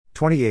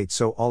28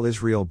 So all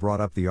Israel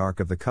brought up the ark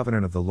of the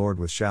covenant of the Lord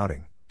with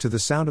shouting, to the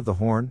sound of the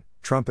horn,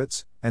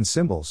 trumpets, and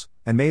cymbals,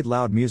 and made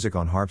loud music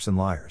on harps and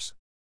lyres.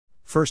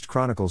 1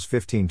 Chronicles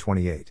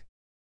 15:28.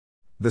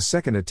 The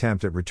second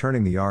attempt at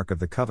returning the Ark of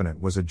the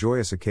Covenant was a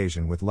joyous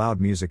occasion with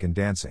loud music and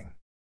dancing.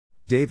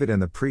 David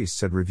and the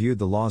priests had reviewed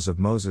the laws of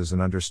Moses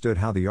and understood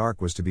how the ark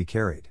was to be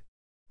carried.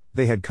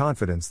 They had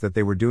confidence that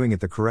they were doing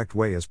it the correct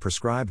way as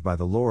prescribed by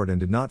the Lord and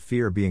did not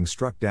fear being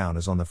struck down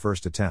as on the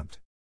first attempt.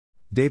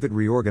 David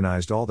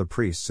reorganized all the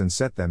priests and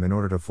set them in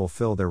order to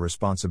fulfill their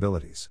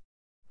responsibilities.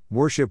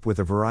 Worship with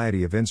a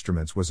variety of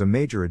instruments was a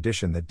major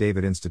addition that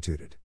David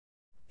instituted.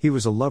 He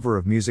was a lover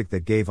of music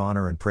that gave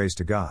honor and praise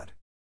to God.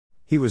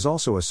 He was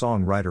also a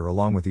songwriter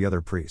along with the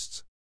other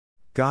priests.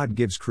 God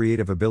gives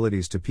creative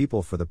abilities to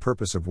people for the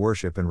purpose of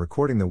worship and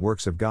recording the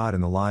works of God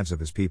in the lives of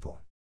His people.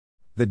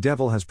 The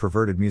devil has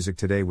perverted music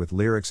today with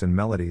lyrics and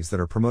melodies that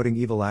are promoting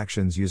evil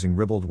actions using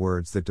ribald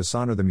words that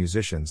dishonor the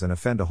musicians and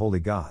offend a holy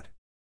God.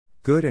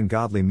 Good and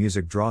godly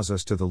music draws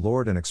us to the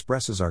Lord and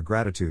expresses our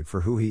gratitude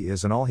for who He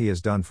is and all He has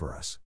done for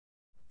us.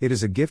 It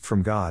is a gift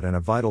from God and a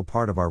vital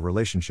part of our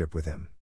relationship with Him.